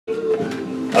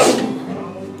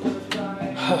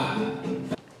Yo,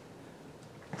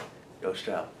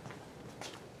 Straub.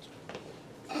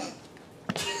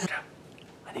 Straub,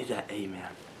 I need that A, man.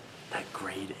 That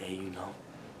grade A, you know?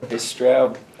 Hey,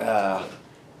 Straub,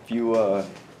 if you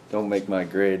don't make my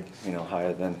grade,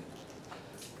 higher than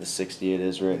the 60 it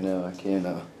is right now, I can't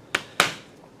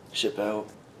ship out.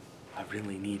 I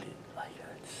really need it. Like,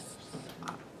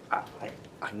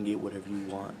 I can get whatever you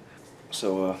want.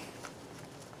 So,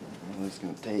 it's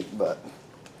gonna take, but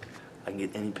I can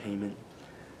get any payment.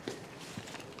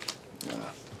 Here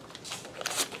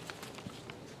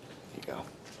you go.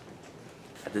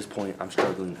 At this point, I'm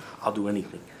struggling. I'll do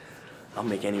anything. I'll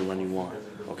make any run you want.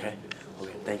 Okay?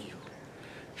 Okay, thank you.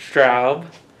 Straub,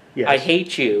 Yes. I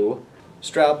hate you.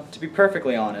 Straub, to be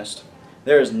perfectly honest,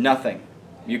 there is nothing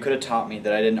you could have taught me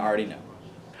that I didn't already know.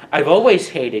 I've always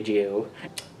hated you,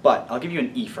 But I'll give you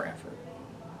an E for effort.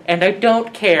 and I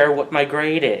don't care what my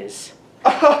grade is.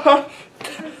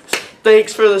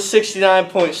 Thanks for the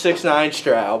 69.69,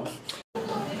 Straub.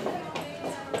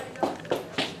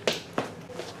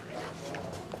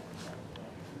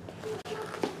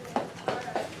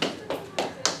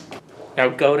 Now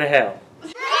go to hell.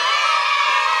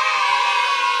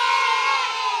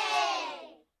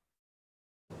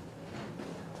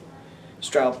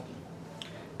 Straub,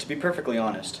 to be perfectly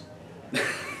honest,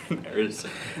 there is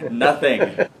nothing.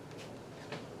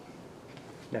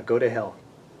 Now go to hell.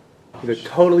 You're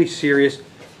totally serious.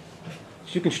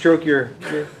 You can stroke your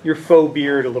faux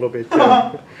beard a little bit.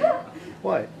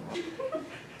 What?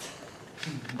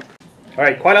 All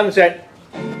right, quiet on the set.